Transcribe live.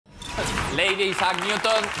ley de Isaac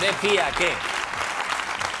Newton decía que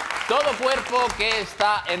todo cuerpo que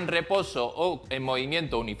está en reposo o en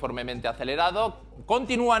movimiento uniformemente acelerado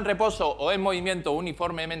continúa en reposo o en movimiento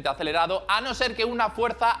uniformemente acelerado a no ser que una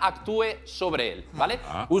fuerza actúe sobre él, ¿vale?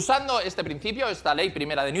 Usando este principio, esta ley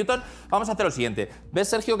primera de Newton, vamos a hacer lo siguiente. ¿Ves,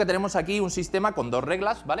 Sergio, que tenemos aquí un sistema con dos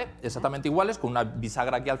reglas, ¿vale? Exactamente iguales, con una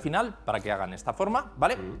bisagra aquí al final para que hagan esta forma,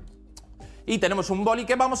 ¿vale? Y tenemos un boli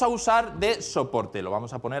que vamos a usar de soporte. Lo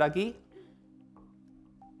vamos a poner aquí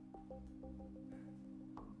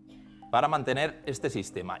para mantener este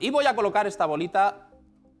sistema. Y voy a colocar esta bolita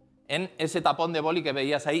en ese tapón de boli que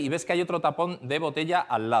veías ahí y ves que hay otro tapón de botella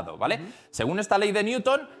al lado, ¿vale? Según esta ley de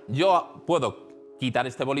Newton, yo puedo quitar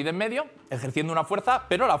este boli de en medio ejerciendo una fuerza,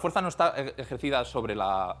 pero la fuerza no está ejercida sobre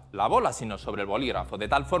la bola, sino sobre el bolígrafo, de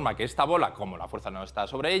tal forma que esta bola, como la fuerza no está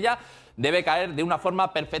sobre ella, debe caer de una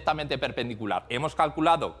forma perfectamente perpendicular. Hemos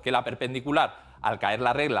calculado que la perpendicular, al caer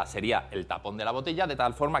la regla, sería el tapón de la botella, de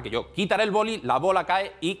tal forma que yo quitaré el boli, la bola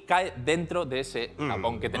cae y cae dentro de ese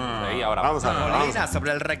tapón que tenemos ahí ahora. Vamos a ver. Bolina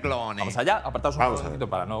sobre el reclone. Vamos allá, apartaos un poquito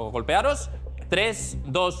para no golpearos. 3,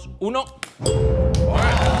 2, 1.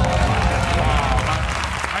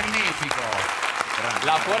 Magnífico.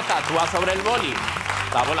 La fuerza actúa sobre el boli.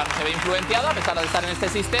 La bola no se ve influenciada a pesar de estar en este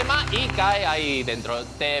sistema y cae ahí dentro.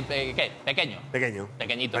 ¿Qué? Pequeño. Pequeño.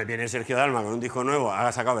 Pequeñito. Pues viene Sergio Dalma con un disco nuevo,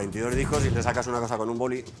 ha sacado 22 discos y te sacas una cosa con un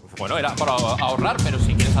boli. Bueno, era para ahorrar, pero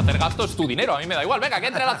si quieres hacer gasto es tu dinero. A mí me da igual. Venga, que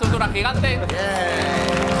entre la estructura gigante.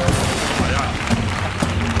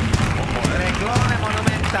 Reclone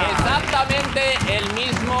monumental. Exactamente el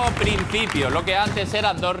mismo principio. Lo que antes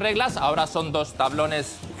eran dos reglas, ahora son dos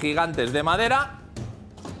tablones gigantes de madera.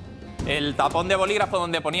 El tapón de bolígrafo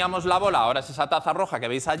donde poníamos la bola ahora es esa taza roja que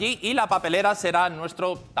veis allí y la papelera será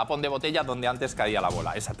nuestro tapón de botella donde antes caía la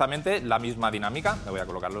bola. Exactamente la misma dinámica. Me voy a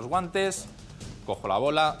colocar los guantes, cojo la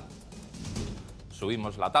bola,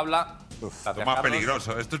 subimos la tabla. Esto es más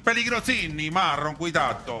peligroso. Esto es peligrosín, ni marron,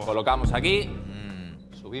 cuidado. Colocamos aquí,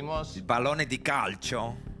 subimos. Il pallone di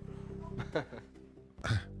calcio.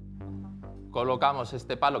 Colocamos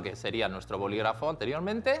este palo que sería nuestro bolígrafo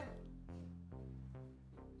anteriormente.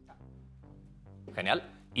 Genial.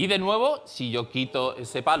 Y de nuevo, si yo quito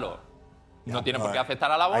ese palo, no tiene por qué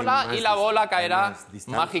afectar a la bola y la bola caerá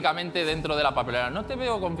mágicamente dentro de la papelera. No te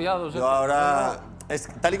veo confiado. Yo ahora,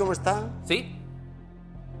 tal y como está, ¿sí?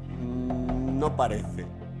 No parece.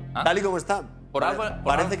 Tal y como está,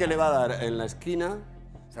 parece que le va a dar en la esquina,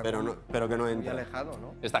 pero que no entra. Muy alejado,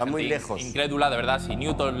 ¿no? Está muy lejos. Incrédula, de verdad, si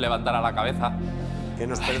Newton levantara la cabeza. Que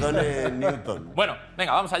nos perdone Newton. Bueno,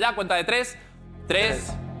 venga, vamos allá, cuenta de 3.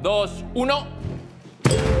 3, 2, 1.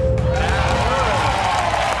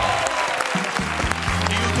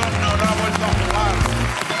 Newton no lo ha vuelto a jugar.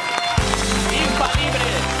 Infalible.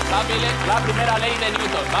 La primera ley de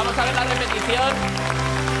Newton. Vamos a ver la repetición.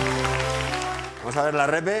 Vamos a ver la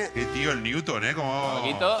repe. Qué tío el Newton, ¿eh? Como...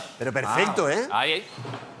 Pero perfecto, ¿eh? Ahí.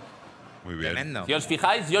 Muy bien. Tremendo. Si os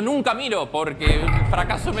fijáis, yo nunca miro porque el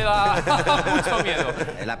fracaso me da mucho miedo.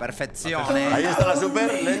 La perfección. Ahí está la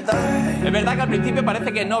súper lenta. Es verdad que al principio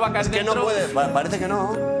parece que no va a caer Es que dentro. no puede, parece que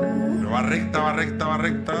no. Pero va recta, va recta, va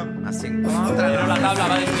recta. Así en contra. Pero la tabla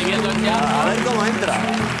va describiendo ya. A ver cómo entra.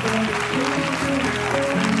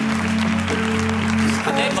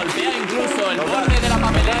 Fíjate, golpea incluso el borde de la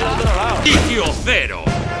papelera al otro lado. Inicio cero.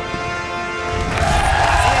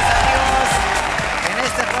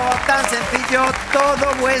 Este juego tan sencillo,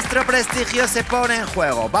 todo vuestro prestigio se pone en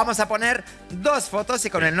juego. Vamos a poner dos fotos y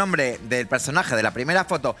con el nombre del personaje de la primera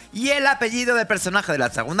foto y el apellido del personaje de la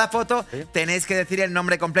segunda foto, tenéis que decir el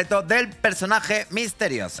nombre completo del personaje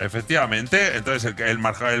misterioso. Efectivamente. Entonces, el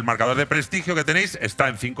marcador de prestigio que tenéis está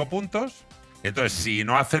en 5 puntos. Entonces, si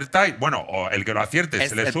no acertáis, bueno, o el que lo acierte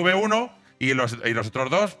se le sube 1. Y los otros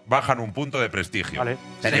dos bajan un punto de prestigio. Vale.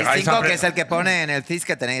 Tenéis 5, que es el que pone en el CIS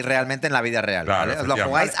que tenéis realmente en la vida real. Claro, ¿vale? Os lo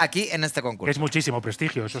jugáis aquí en este concurso. Es muchísimo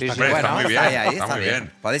prestigio, eso está Hombre, claro. está muy bien. Está muy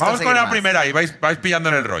bien. Vamos conseguir con la más. primera y vais pillando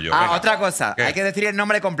en el rollo. Ah, Venga. otra cosa. ¿Qué? Hay que decir el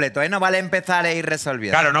nombre completo, ¿eh? No vale empezar e ir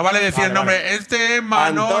resolviendo. Claro, no vale decir el nombre. Este es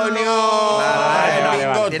Manolo. Antonio.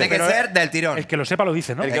 Vale. Tiene que ser del tirón. El que lo sepa lo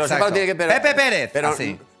dice, ¿no? El que lo Exacto. sepa tiene que… Pepe Pérez. Pero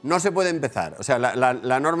Así. no se puede empezar. O sea,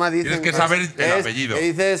 la norma dice… Tienes que saber el apellido. Que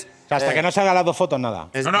dices… O sea, hasta que no salgan las dos fotos, nada.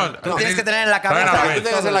 Tú tienes que tener en la cabeza. Hasta que tú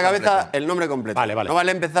tengas en la cabeza el nombre completo. Vale, vale. No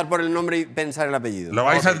vale empezar por el nombre y pensar el apellido. Lo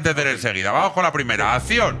vais a entender enseguida. Vamos con la primera.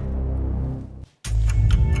 Acción.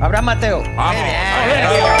 Abraham Mateo. Vamos. Muy bien.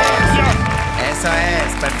 Ahí está. Eso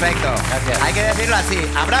es, perfecto. Perfecto. Gracias. Hay que decirlo así.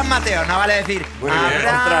 Abraham Mateo, no vale decir Muy bien.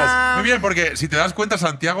 Abraham. Muy bien, porque si te das cuenta,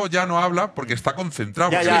 Santiago ya no habla porque está concentrado.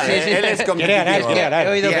 Ya, Porque- ya, Sí, sí. él es competitivo. He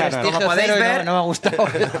oído Bien, prestigio como podéis cero y ver- no me ha gustado.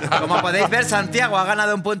 Como podéis ver, Santiago ha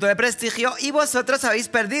ganado un punto de prestigio y vosotros habéis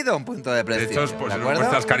perdido un punto de De prestigio. hecho, pues, ¿de acuerdo?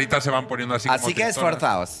 vuestras caritas se van poniendo así. Así como que tristonas.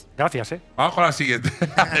 esforzaos. Gracias, ¿eh? Vamos con la siguiente.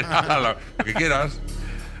 Lo que quieras.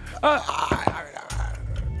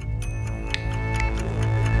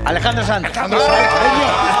 Alejandro Sanz.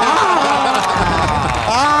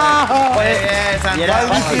 Muy bien,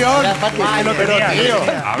 Santiago. Era fácil. Pero, tío.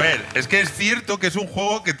 A ver, es que es cierto que es un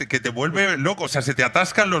juego que te vuelve loco. O sea, se te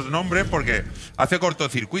atascan los nombres porque hace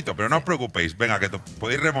cortocircuito. Pero no os preocupéis. Venga, que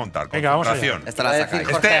podéis remontar. Venga, vamos allá. Concentración. Esta la sacáis.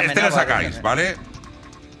 Este lo sacáis, ¿vale?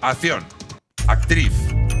 Acción. Actriz.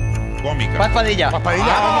 Cómica. Paz Padilla.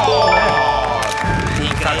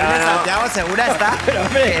 Increíble, Santiago Segura está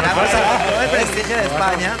quedando todo el prestigio de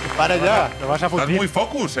España. Para ya. Lo vas a Estás fundir. muy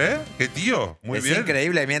focus, ¿eh? Qué tío. Muy Es bien.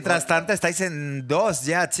 increíble. Mientras tanto, estáis en 2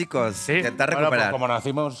 ya, chicos. Sí. Intentar Bueno, pues recuperar. como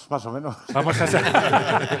nacimos, más o menos. Vamos a hacer.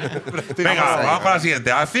 Venga, vamos con la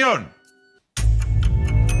siguiente. Acción.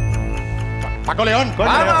 Paco León,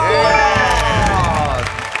 coño.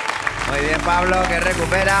 Muy bien, Pablo, que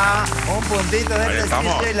recupera un puntito de Ahí prestigio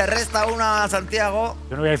estamos. y le resta una a Santiago.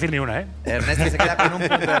 Yo no voy a decir ni una, ¿eh? Ernesto se queda con un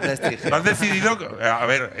punto de ¿Lo prestigio. has decidido? A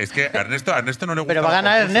ver, es que a Ernesto no le gusta. Pero va a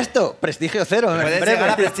ganar Ernesto. Prestigio cero. en Puedes breve. llegar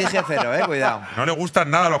a prestigio 0, cuidado. No le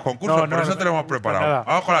gustan nada los concursos, No, por no, eso te lo hemos no, preparado. nada.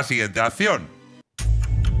 Vamos con la siguiente. Acción.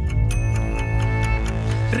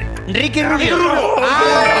 Ricky Rubio.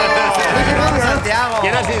 Santiago.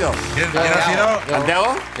 ¿Quién ha sido? ¿Quién ha sido?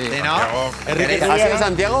 ¿Santiago? Sí, ¿no? Santiago. ¿Queréis, ¿Ha sido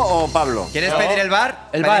Santiago o Pablo? ¿Quieres pedir el bar?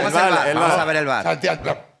 El bar, Pedimos el Vamos bar. a ver el bar.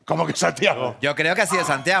 Santiago. ¿Cómo que Santiago? Yo creo que ha sido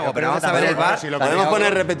Santiago, pero vamos a ver también. el bar. Si lo ¿Podemos queréis-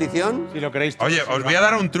 poner repetición? Si lo queréis. Oye, os voy a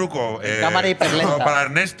dar un truco. cámara hiperlenta. Para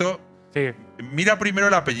Ernesto, Sí. mira primero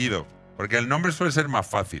el apellido, porque el nombre suele ser más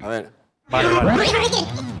fácil. A ver. Vale, vale.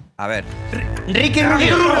 A ver. Ricky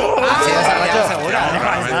Rubio. Ha sido Santiago Segura.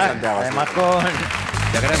 Claramente. Santiago. Además con…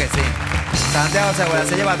 Yo creo que sí. Santiago Segura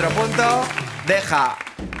se lleva otro punto. Deja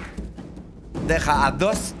a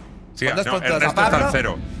dos. Sí, con 2 no, puntos Ernesto a está Pablo. en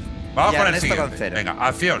 0. Vamos y con el Ernesto con siguiente. 0. Venga,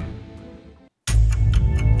 acción.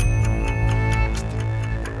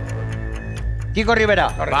 Kiko Rivera.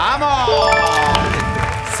 ¡Vamos!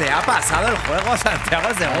 Se ha pasado el juego Santiago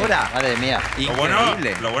Segura. Madre mía.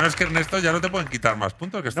 Increíble. Lo bueno es que Ernesto ya no te pueden quitar más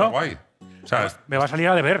puntos, que está No. guay. O sea, Me va a salir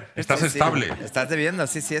a deber. estás Sí, estable. Estás debiendo,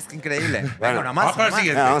 sí, es que increíble. Venga, Bueno, una más. Vamos con el una más.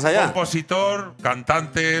 siguiente. Venga, vamos allá. Compositor,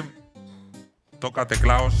 cantante, toca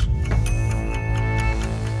teclados.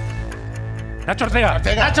 Nacho Ortega.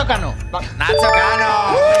 Nacho Cano. Nacho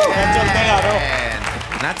Cano. Nacho Ortega,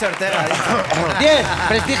 Nacho Ortega. dice. 10.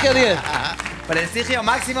 Prestigio 10. Prestigio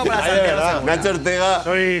máximo para Ay, de Santiago verdad. Segura. Nacho Ortega.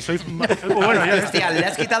 Soy bueno, ya Hostia, le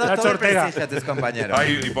has quitado Nacho todo el Ortega. prestigio a tus compañeros.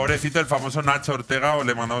 Ay, y pobrecito el famoso Nacho Ortega,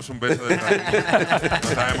 le mandamos un beso desde aquí.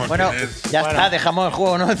 No sabemos Bueno, quién es. ya está, dejamos el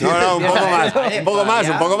juego, ¿no? No, un poco más. Oye,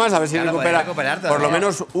 Un poco más, a ver si ya lo podéis recupera. recuperar Por lo todavía.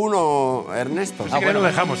 menos uno, Ernesto. Si queréis lo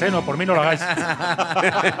dejamos, ¿eh? No, por mí no lo hagáis.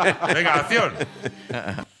 Venga, acción.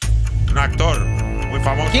 Un actor muy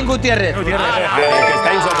famoso. King Gutiérrez. Que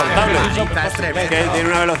está insoportable. Está es tremendo. Que tiene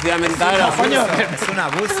una velocidad mental. Coño, es un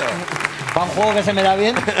abuso. Para un juego que se me da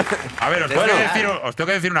bien. A ver, os Bueno. tengo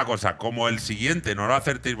que decir una cosa. Como el siguiente no lo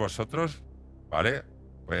acertéis vosotros, ¿vale?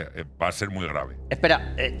 Pues va a ser muy grave.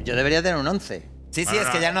 Espera, yo debería tener un 11. Sí, es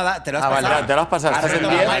que ya no da. Te lo has vale. pasado. Te lo has pasado. Has Estás en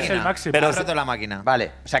roto la 10. máquina. Es el máximo. Pero has roto la máquina.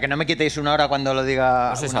 Vale, o sea que no me quitéis una hora cuando lo diga.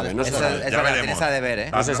 No se uno sabe, de- no se Eso, sabe. eso Ya lo veremos. tienes a deber,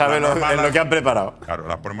 ¿eh? No se sabe lo que han preparado. Claro,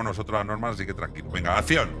 las ponemos nosotros las normas, así que tranquilo. Venga,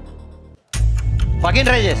 acción. Joaquín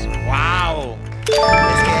Reyes. ¡Wow! Es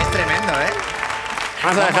que es tremendo, ¿eh?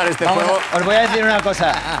 Vamos a dejar este Vamos, juego. os voy a decir una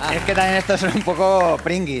cosa. Es que también estos son un poco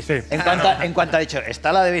pringuis. Sí. En cuanto ha dicho,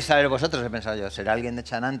 esta la debéis saber vosotros, he pensado yo. Será alguien de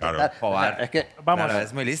Chanante. Claro. Tal. Joder. Es que Vamos. Claro,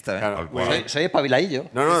 es muy listo, ¿eh? Claro. Tal cual. soy espabiladillo.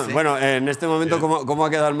 No, bueno, en este momento, ¿cómo ha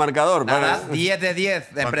quedado el marcador? Nada, Bueno, 10 de 10 en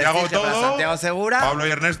Santiago prestigio para todo, Santiago Segura. Pablo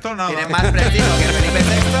y Ernesto, nada. Tiene más prestigio que Felipe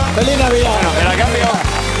VI. ¡Feliz Navidad! bueno, pero a cambio,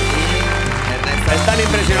 Ernesto. están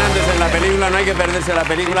impresionantes en la película, no hay que perderse la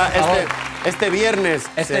película. por favor. Este viernes.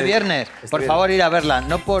 Este viernes, por favor, ir a verla.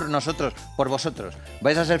 No por nosotros, por vosotros.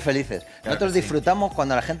 Vais a ser felices. Nosotros disfrutamos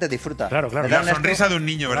cuando la gente disfruta. Claro, claro. ¿Verdad, La Ernesto? sonrisa de un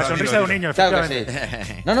niño, ¿verdad? La sonrisa de Dilo, un dilo. niño, Claro que efectivamente.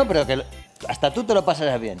 sí. No, pero que hasta tú te lo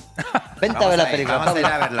pasarás bien. Vente a Vamos ver la a ir, película, vamos a ir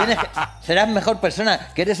Pablo. a verla. Serás mejor persona,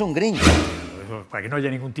 que eres un Grinch. Para que no haya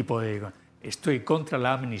ningún tipo de… Estoy contra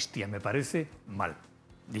la amnistía, me parece mal.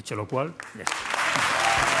 Dicho lo cual, ya está.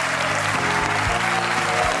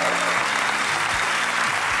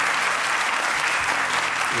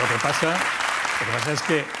 Lo que pasa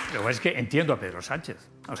es que entiendo a Pedro Sánchez.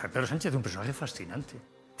 O sea, Pedro Sánchez es un personaje fascinante.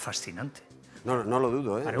 fascinante. No lo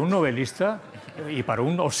dudo, ¿eh? Para un novelista y para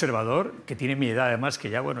un observador que tiene mi edad, además, que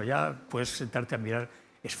ya, bueno, ya puedes sentarte a mirar,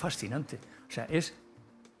 es fascinante. O sea,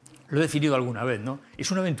 lo he definido alguna vez, ¿no?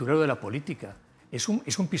 Es un aventurero de la política, es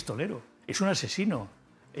un pistolero, es un asesino,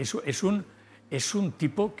 es un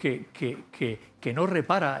tipo que no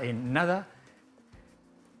repara en nada.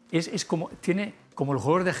 Tiene como el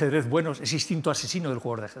jugador de ajedrez bueno, ese instinto asesino del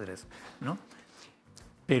jugador de ajedrez, ¿no?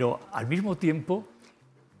 Pero al mismo tiempo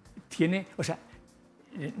tiene, o sea,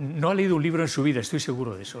 no ha leído un libro en su vida, estoy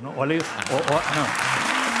seguro de eso, ¿no? O ha leído,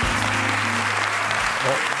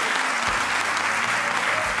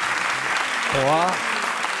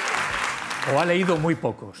 o ha leído muy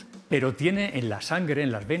pocos, pero tiene en la sangre,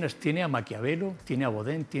 en las venas, tiene a Maquiavelo, tiene a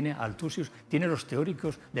Baudin, tiene a Althusser, tiene los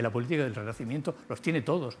teóricos de la política del Renacimiento, los tiene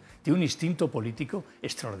todos. Tiene un instinto político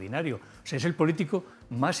extraordinario. O sea, es el político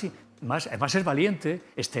más además es valiente,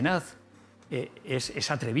 es tenaz,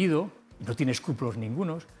 es atrevido, no tiene escrúpulos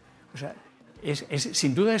ningunos. O sea,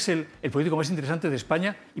 sin duda es el político más interesante de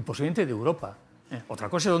España y posiblemente de Europa. Otra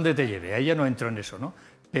cosa es dónde te lleve, ahí ya no entro en eso, ¿no?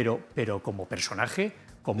 Pero como personaje,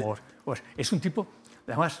 es un tipo...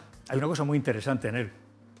 Además, hay una cosa muy interesante en él.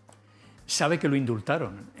 Sabe que lo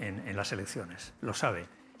indultaron en las elecciones, lo sabe.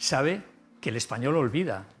 Sabe que el español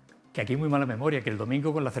olvida, que aquí hay muy mala memoria, que el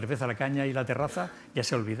domingo con la cerveza, la caña y la terraza ya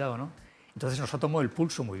se ha olvidado, ¿no? Entonces nos ha tomado el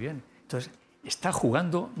pulso muy bien. Entonces está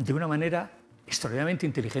jugando de una manera extraordinariamente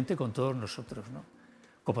inteligente con todos nosotros, ¿no?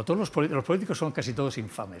 Como todos los políticos son casi todos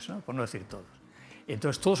infames, ¿no? Por no decir todos.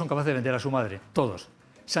 Entonces todos son capaces de vender a su madre, todos.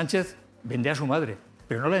 Sánchez vende a su madre,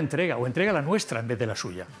 pero no la entrega, o entrega la nuestra en vez de la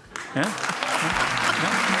suya. ¿Eh?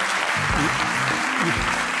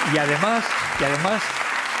 Y además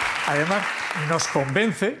nos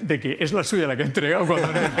convence de que es la suya la que ha entregado cuando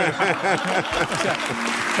no. O sea,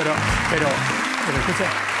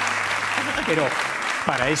 pero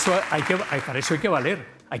para eso hay que valer,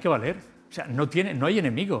 O sea, no hay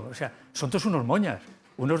enemigo, o sea, son todos unos moñas,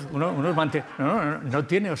 no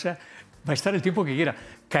tiene, o sea, va a estar el tiempo que quiera.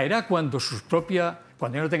 Caerá cuando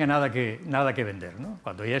ya no tenga nada que vender, ¿no?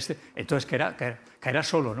 Cuando ya entonces caerá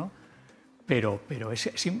solo, ¿no? Pero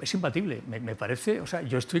es imbatible, me parece, o sea,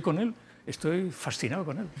 yo estoy con él, estoy fascinado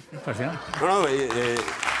con él, fascinado.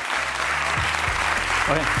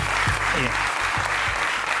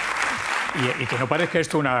 Y que no parezca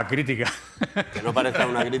esto una crítica. Que no parezca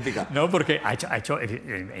una crítica. No, porque ha hecho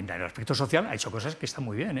en el aspecto social ha hecho cosas que están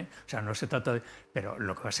muy bien, ¿eh? O sea, no se trata de... Pero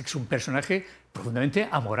lo que pasa es que es un personaje profundamente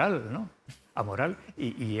amoral, ¿no? Amoral.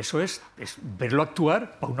 Y eso es verlo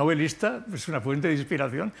actuar, para un novelista, es una fuente de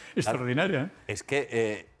inspiración extraordinaria, ¿eh? Es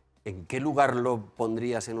que, ¿en qué lugar lo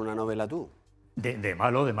pondrías en una novela tú? De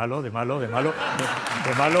malo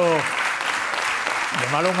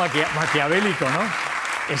maquiavélico, ¿no?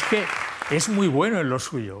 Es que es muy bueno en lo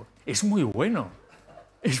suyo, es muy bueno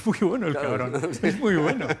el cabrón, es muy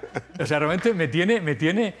bueno. O sea, realmente me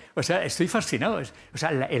tiene, o sea, estoy fascinado. O sea,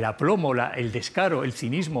 el aplomo, el descaro, el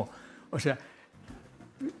cinismo, o sea,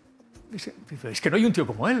 es que no hay un tío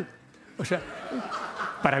como él. O sea,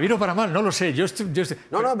 para bien o para mal, no lo sé.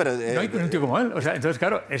 Pero no hay un tío como él. O sea, entonces,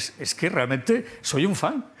 claro, es que realmente soy un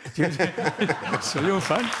fan. Soy un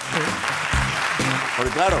fan.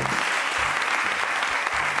 Porque claro,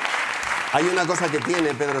 hay una cosa que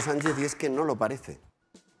tiene Pedro Sánchez y es que no lo parece.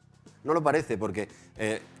 No lo parece porque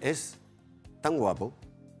es tan guapo.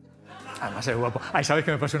 Además es guapo. Ay, ¿sabes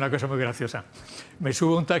que me pasó una cosa muy graciosa? Me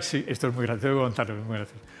subo a un taxi, esto es muy gracioso, tengo que contarlo, es muy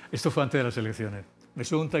gracioso. Esto fue antes de las elecciones. Me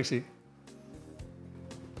subo a un taxi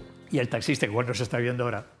y el taxista, igual no se está viendo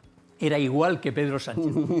ahora, era igual que Pedro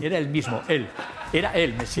Sánchez, era el mismo, era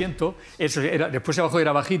él, me siento, después abajo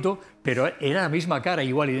era bajito, pero era la misma cara,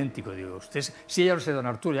 igual, idéntico. Digo, usted, sí, ya lo sé, don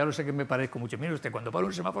Arturo, ya lo sé que me parezco mucho. Mire usted, cuando paro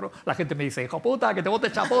un semáforo, la gente me dice, hijo puta, que te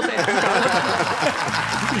bote chapote.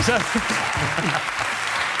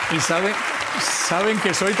 Saben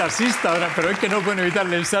que soy taxista ahora, pero es que no pueden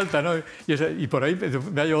evitarle el salta, ¿no? Y por ahí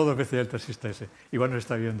me ha llevado 2 veces el taxista ese. Igual no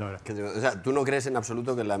está viendo ahora. O sea, ¿tú no crees en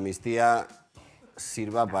absoluto que la amnistía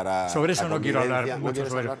sirva para... Sobre eso no quiero hablar mucho.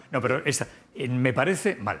 No, pero me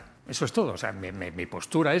parece mal. Eso es todo. O sea, mi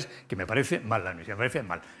postura es que me parece mal la amnistía. Me parece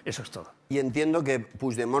mal. Eso es todo. Y entiendo que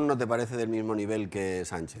Puigdemont no te parece del mismo nivel que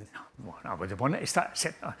Sánchez. No, Puigdemont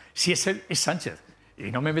sí es Sánchez. Y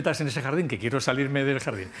no me metas en ese jardín, que quiero salirme del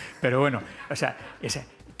jardín. Pero bueno, o sea,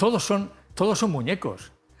 todos son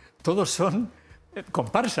muñecos, todos son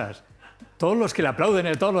comparsas. Todos los que le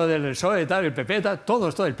aplauden, todo lo del PSOE, tal, el PP, tal, todo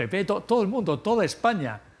el PP, todo el mundo, toda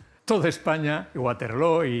España, y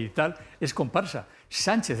Waterloo y tal, es comparsa.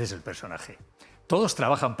 Sánchez es el personaje. Todos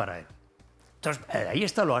trabajan para él. Entonces, ahí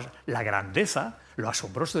está la grandeza, lo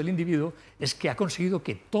asombroso del individuo, es que ha conseguido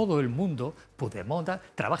que todo el mundo, Puigdemont,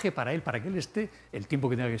 trabaje para él, para que él esté el tiempo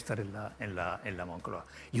que tenga que estar en la Moncloa.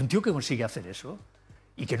 Y un tío que consigue hacer eso,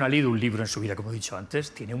 y que no ha leído un libro en su vida, como he dicho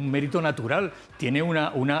antes, tiene un mérito natural, tiene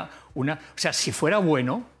o sea, si fuera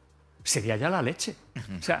bueno, sería ya la leche.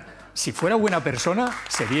 O sea, si fuera buena persona,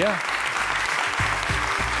 sería...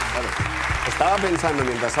 Claro. Estaba pensando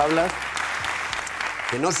mientras hablas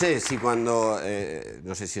que no sé si cuando...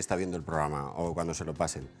 no sé si está viendo el programa o cuando se lo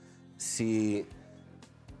pasen. Si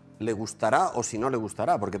le gustará o si no le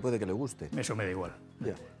gustará, porque puede que le guste. Eso me da igual.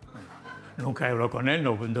 Ya. Nunca he hablado con él,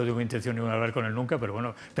 no tengo intención ninguna de hablar con él nunca, pero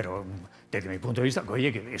bueno, desde mi punto de vista,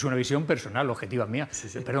 oye, que es una visión personal, objetiva mía,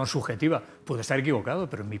 perdón, subjetiva. Puedo estar equivocado,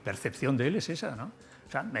 pero mi percepción de él es esa, ¿no?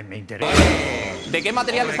 O sea, me interesa. ¿De qué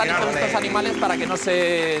material están hechos estos animales para que no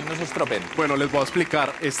se estropeen? Bueno, les voy a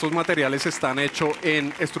explicar. Estos materiales están hechos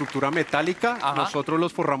en estructura metálica. Ajá. Nosotros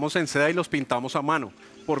los forramos en seda y los pintamos a mano,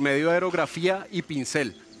 por medio de aerografía y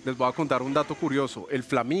pincel. Les voy a contar un dato curioso. El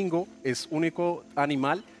flamingo es único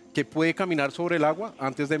animal que puede caminar sobre el agua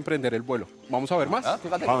antes de emprender el vuelo. ¿Vamos a ver más?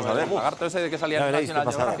 Fíjate, Vamos a ver. El lagarto ese de que salía en National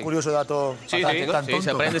Geographic. Curioso dato. Sí, tan sí, tonto.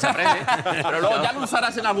 se aprende, se aprende. Pero luego ya lo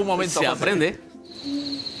usarás en algún momento. Se aprende.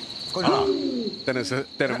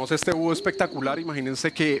 Tenemos este búho espectacular.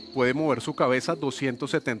 Imagínense que puede mover su cabeza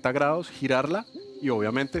 270 grados, girarla y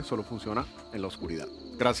obviamente solo funciona en la oscuridad,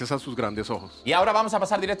 gracias a sus grandes ojos. Y ahora vamos a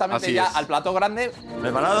pasar directamente Así ya es. al plató grande.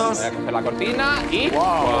 ¿Preparados? Voy a coger la cortina y...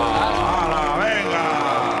 ¡Hala,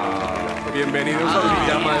 venga! Bienvenidos a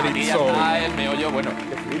Brilla, Aquí Madrid. ya está el meollo, bueno.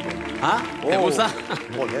 ¿Ah? ¿Te gusta?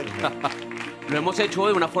 Joder. Lo hemos hecho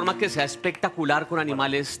de una forma que sea espectacular con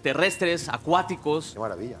animales terrestres, acuáticos, Qué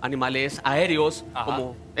maravilla. animales aéreos, Ajá.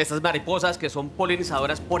 como estas mariposas que son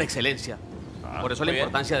polinizadoras por excelencia. Por eso la muy bien.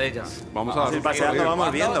 importancia de ellas. Vamos a dar un Paseando,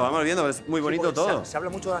 recorrido. vamos viendo. Es muy bonito todo. Se habla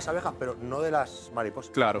mucho de las abejas, pero no de las mariposas.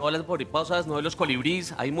 Claro. No de las mariposas, no de los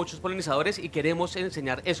colibríes, hay muchos polinizadores y queremos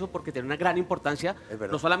enseñar eso porque tiene una gran importancia, Es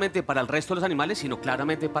verdad. no solamente para el resto de los animales, sino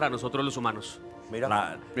claramente para nosotros los humanos.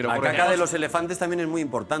 Mira. Mira, La por caca ejemplo. de los elefantes también es muy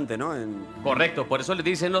importante, ¿no? Correcto, por eso les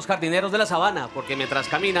dicen los jardineros de la sabana, porque mientras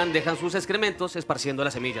caminan dejan sus excrementos esparciendo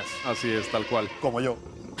las semillas. Así es, tal cual. Como yo.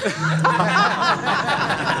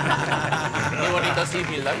 Muy bonito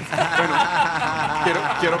símil, ¿no?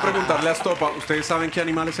 Quiero preguntarle a Stopa, ¿ustedes saben qué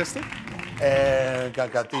animal es este?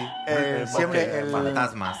 Cacatí. Siempre el...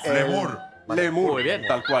 Fantasmas. Lemur. Lemur, Muy bien.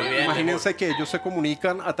 tal cual. Muy bien, Imagínense que ellos se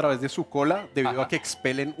comunican a través de su cola debido Ajá. a que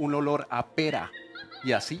expelen un olor a pera.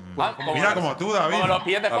 Y así. Ah, Mira como tú, David. Como los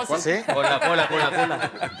pies de José. ¿Sí? Con la cola, con la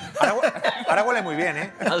cola. Ahora huele muy bien,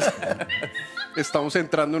 ¿eh? Estamos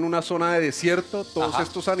entrando en una zona de desierto. Todos Ajá.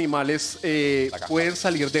 estos animales pueden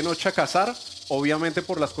salir de noche a cazar, obviamente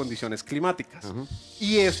por las condiciones climáticas.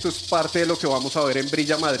 Y esto es parte de lo que vamos a ver en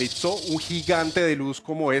Brilla Madrid Zoo, un gigante de luz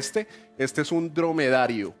como este. Este es un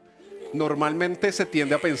dromedario. Normalmente se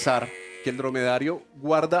tiende a pensar que el dromedario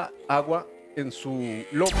guarda agua en su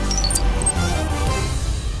lomo.